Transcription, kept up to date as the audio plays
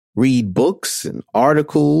Read books and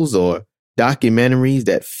articles or documentaries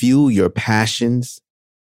that fuel your passions,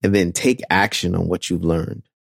 and then take action on what you've learned.